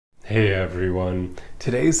Hey everyone.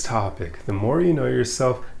 Today's topic: the more you know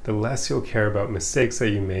yourself, the less you'll care about mistakes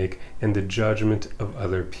that you make and the judgment of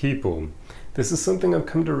other people. This is something I've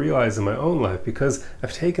come to realize in my own life because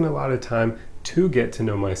I've taken a lot of time to get to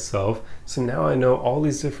know myself, so now I know all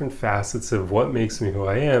these different facets of what makes me who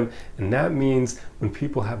I am, and that means when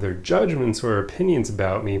people have their judgments or opinions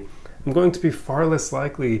about me, I'm going to be far less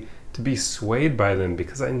likely to be swayed by them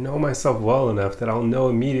because I know myself well enough that I'll know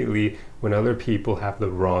immediately when other people have the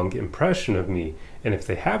wrong impression of me. And if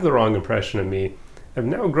they have the wrong impression of me, I've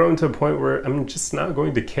now grown to a point where I'm just not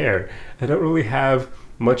going to care. I don't really have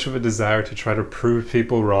much of a desire to try to prove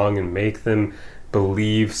people wrong and make them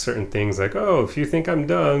believe certain things like, oh, if you think I'm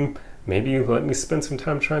dumb, maybe let me spend some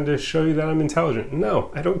time trying to show you that I'm intelligent.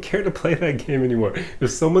 No, I don't care to play that game anymore. If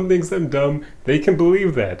someone thinks I'm dumb, they can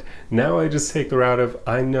believe that. Now I just take the route of,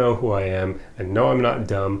 I know who I am, I know I'm not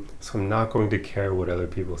dumb, so I'm not going to care what other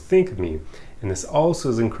people think of me. And this also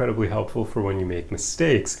is incredibly helpful for when you make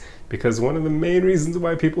mistakes, because one of the main reasons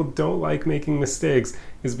why people don't like making mistakes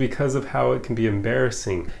is because of how it can be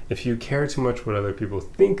embarrassing. If you care too much what other people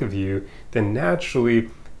think of you, then naturally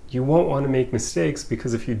you won't want to make mistakes,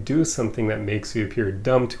 because if you do something that makes you appear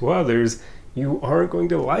dumb to others, you aren't going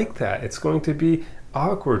to like that. It's going to be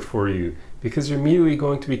awkward for you because you're immediately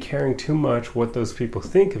going to be caring too much what those people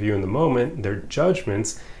think of you in the moment, their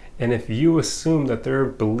judgments. And if you assume that they're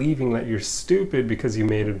believing that you're stupid because you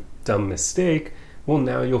made a dumb mistake, well,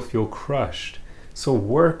 now you'll feel crushed. So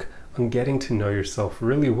work on getting to know yourself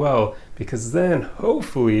really well, because then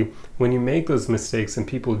hopefully when you make those mistakes and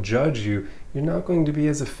people judge you, you're not going to be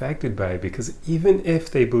as affected by it, because even if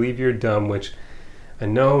they believe you're dumb, which I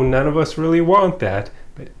know none of us really want that,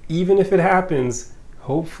 but even if it happens,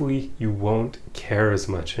 hopefully you won't care as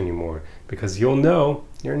much anymore, because you'll know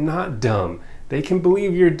you're not dumb. They can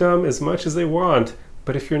believe you're dumb as much as they want,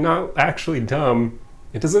 but if you're not actually dumb,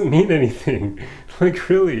 it doesn't mean anything. Like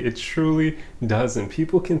really, it truly doesn't.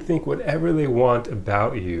 People can think whatever they want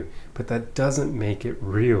about you, but that doesn't make it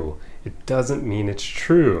real. It doesn't mean it's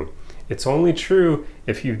true. It's only true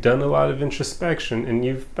if you've done a lot of introspection and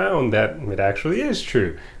you've found that it actually is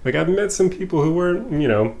true. Like I've met some people who were,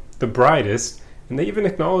 the brightest, and they even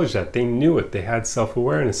acknowledged that. They knew it. They had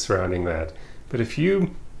self-awareness surrounding that. But if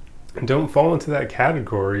you don't fall into that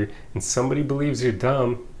category and somebody believes you're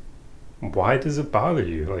dumb, why does it bother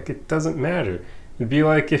you? Like, it doesn't matter. It'd be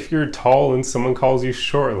like if you're tall and someone calls you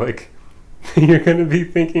short, like you're gonna be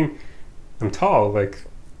thinking, I'm tall, like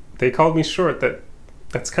they called me short,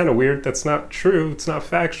 that's kind of weird, that's not true, it's not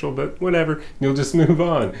factual, but whatever, you'll just move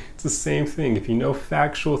on. It's the same thing. If you know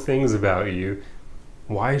factual things about you,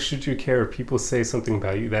 why should you care if people say something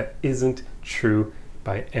about you that isn't true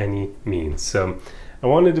by any means? So I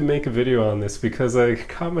wanted to make a video on this because I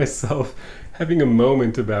caught myself having a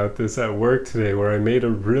moment about this at work today where I made a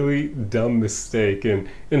really dumb mistake, and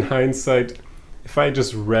in hindsight, if I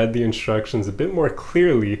just read the instructions a bit more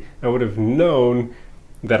clearly, I would have known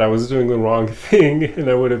that I was doing the wrong thing and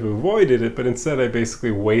I would have avoided it, but instead I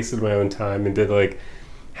basically wasted my own time and did like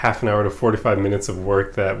half an hour to 45 minutes of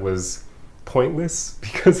work that was pointless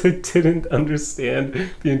because I didn't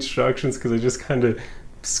understand the instructions, because I just kind of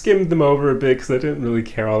skimmed them over a bit because I didn't really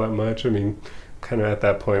care all that much. I mean, kind of at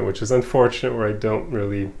that point, which is unfortunate, where I don't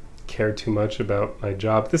really care too much about my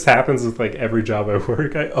job. This happens with like every job I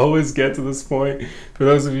work. I always get to this point. For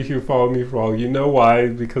those of you who follow me for all, you know why,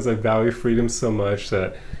 because I value freedom so much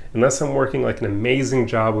that unless I'm working like an amazing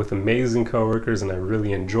job with amazing coworkers and I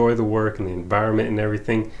really enjoy the work and the environment and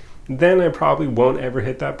everything, then I probably won't ever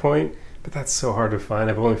hit that point. But that's so hard to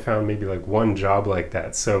find. I've only found maybe like one job like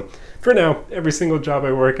that. So for now, every single job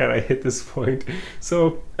I work at, I hit this point.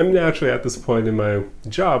 So I'm naturally at this point in my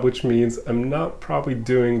job, which means I'm not probably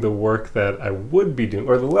doing the work that I would be doing,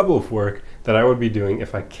 or the level of work that I would be doing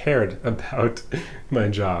if I cared about my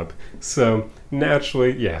job. So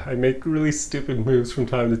naturally, yeah, I make really stupid moves from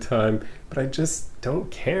time to time, but I just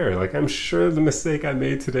don't care. Like, I'm sure the mistake I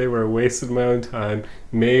made today where I wasted my own time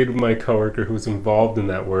made my coworker who's involved in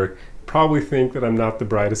that work probably think that I'm not the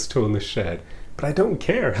brightest tool in the shed, but I don't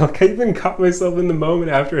care. Like, I even caught myself in the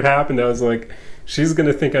moment after it happened. I was like, she's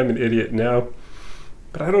gonna think I'm an idiot now,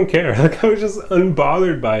 but I don't care. Like, I was just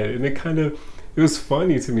unbothered by it, and it was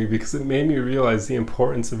funny to me because it made me realize the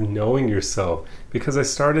importance of knowing yourself, because I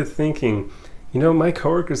started thinking, my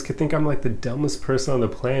coworkers could think I'm like the dumbest person on the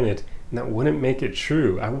planet, and that wouldn't make it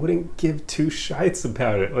true. I wouldn't give two shites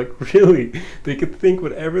about it. Like, really, they could think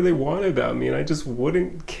whatever they want about me, and I just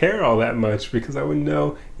wouldn't care all that much because I would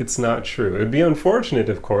know it's not true. It would be unfortunate,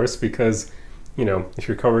 of course, because, if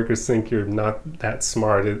your coworkers think you're not that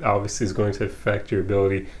smart, it obviously is going to affect your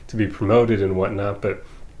ability to be promoted and whatnot, but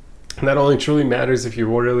And that only truly matters if you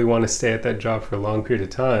really want to stay at that job for a long period of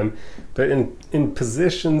time. But in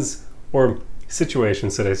positions or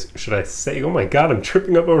situations, should I say, oh my God, I'm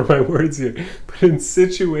tripping up over my words here. But in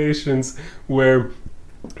situations where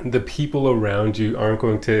the people around you aren't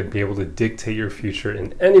going to be able to dictate your future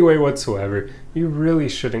in any way whatsoever, you really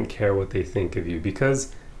shouldn't care what they think of you,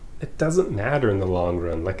 because it doesn't matter in the long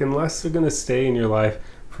run. Like, unless they're going to stay in your life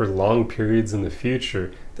for long periods in the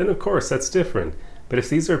future, then of course that's different. But if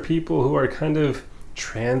these are people who are kind of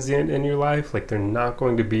transient in your life, like they're not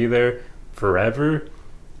going to be there forever,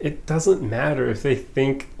 it doesn't matter if they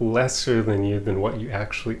think lesser than you than what you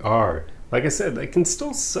actually are. Like I said, that can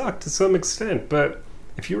still suck to some extent, but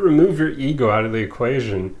if you remove your ego out of the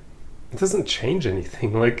equation, it doesn't change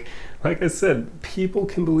anything. Like I said, people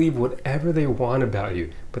can believe whatever they want about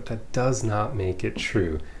you, but that does not make it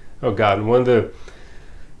true. Oh God, and one of the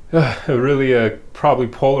a really probably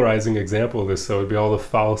polarizing example of this, though, would be all the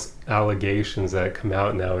false allegations that come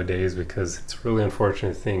out nowadays, because it's a really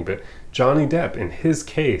unfortunate thing. But Johnny Depp, in his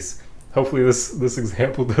case, hopefully this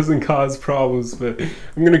example doesn't cause problems, but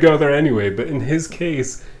I'm going to go there anyway. But in his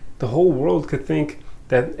case, the whole world could think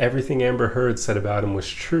that everything Amber Heard said about him was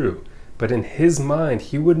true. But in his mind,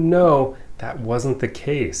 he would know that wasn't the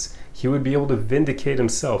case. He would be able to vindicate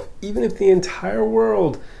himself. Even if the entire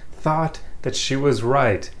world thought that she was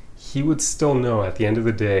right, he would still know at the end of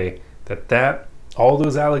the day that all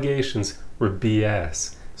those allegations were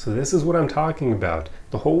BS. So this is what I'm talking about.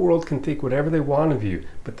 The whole world can think whatever they want of you,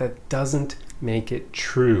 but that doesn't make it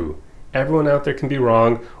true. Everyone out there can be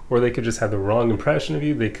wrong, or they could just have the wrong impression of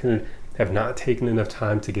you. They could have not taken enough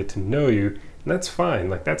time to get to know you, and that's fine.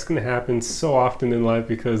 Like, that's going to happen so often in life,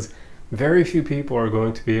 because very few people are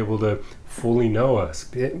going to be able to fully know us.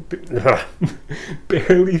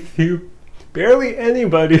 Barely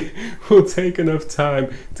anybody will take enough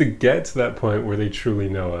time to get to that point where they truly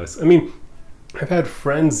know us. I mean, I've had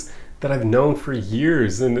friends that I've known for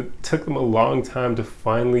years, and it took them a long time to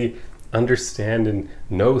finally understand and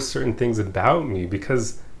know certain things about me,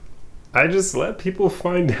 because I just let people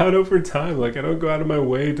find out over time. Like, I don't go out of my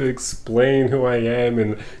way to explain who I am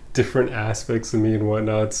and different aspects of me and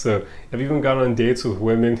whatnot. So I've even gone on dates with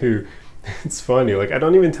women who, it's funny, like, I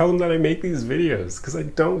don't even tell them that I make these videos, because I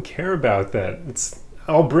don't care about that.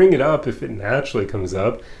 I'll bring it up if it naturally comes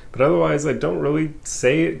up, but otherwise I don't really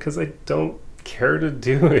say it because I don't care to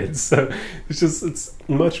do it. So it's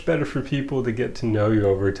much better for people to get to know you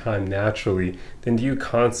over time naturally than you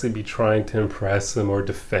constantly be trying to impress them or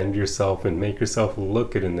defend yourself and make yourself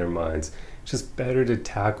look good in their minds. It's just better to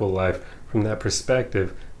tackle life from that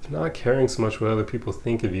perspective, of not caring so much what other people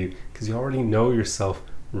think of you, because you already know yourself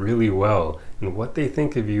really well, and what they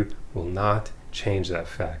think of you will not change that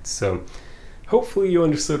fact. So hopefully you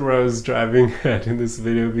understood where I was driving at in this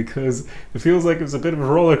video, because it feels like it was a bit of a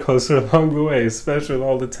roller coaster along the way, especially with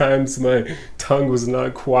all the times my tongue was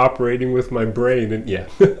not cooperating with my brain. And yeah,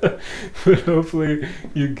 but hopefully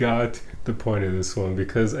you got the point of this one,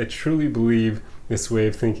 because I truly believe this way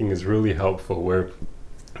of thinking is really helpful, where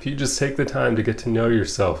if you just take the time to get to know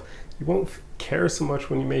yourself, you won't care so much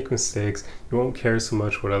when you make mistakes. You won't care so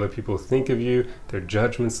much what other people think of you, their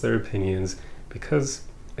judgments, their opinions, because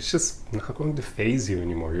it's just not going to faze you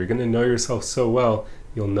anymore. You're going to know yourself so well,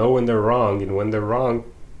 you'll know when they're wrong, and when they're wrong,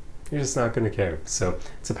 you're just not going to care. So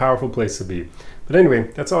it's a powerful place to be. But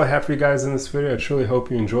anyway, that's all I have for you guys in this video. I truly hope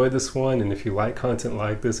you enjoyed this one, and if you like content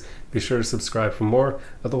like this, be sure to subscribe for more.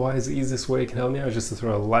 Otherwise, the easiest way you can help me out is just to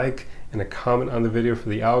throw a like and a comment on the video for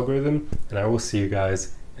the algorithm, and I will see you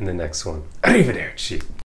guys in the next one. Arrivederci.